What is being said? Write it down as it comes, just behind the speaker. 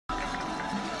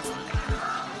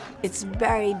It's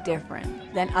very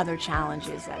different than other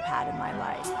challenges I've had in my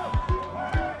life.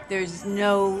 There's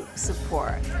no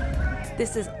support.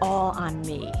 This is all on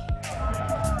me.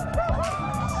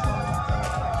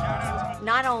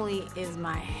 Not only is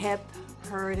my hip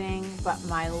hurting, but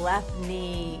my left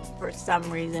knee, for some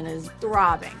reason, is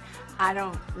throbbing. I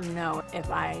don't know if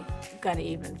I'm gonna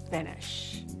even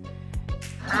finish.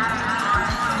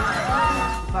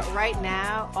 But right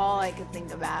now, all I can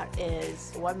think about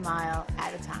is 1 mile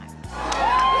at a time.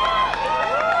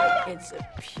 It's a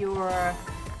pure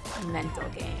mental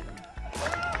game.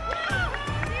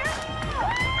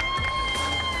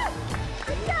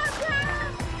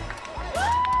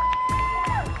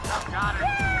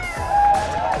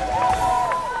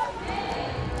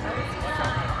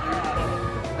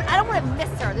 I don't want to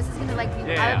miss her. This is gonna like be.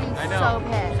 I would be so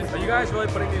pissed. Are you guys really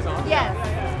putting these on? Yes.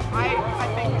 I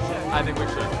think we should. I think we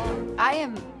should. I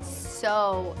am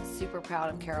so super proud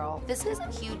of Carole. This is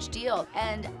a huge deal,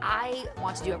 and I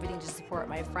want to do everything to support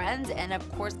my friends, and of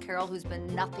course Carole, who's been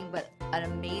nothing but an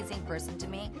amazing person to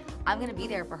me. I'm gonna be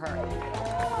there for her.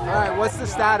 All right, what's the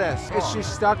status? Is she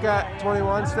stuck at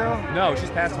 21 still? No, she's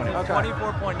past 20. Okay.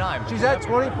 24.9. She's at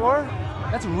 24?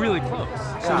 That's really close.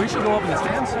 So we should go up in the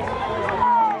stands.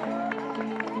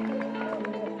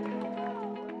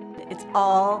 It's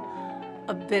all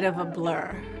a bit of a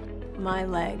blur. My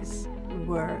legs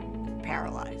were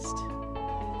paralyzed.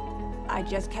 I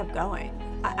just kept going.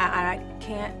 I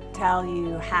can't tell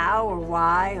you how or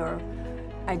why, or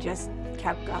I just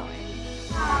kept going.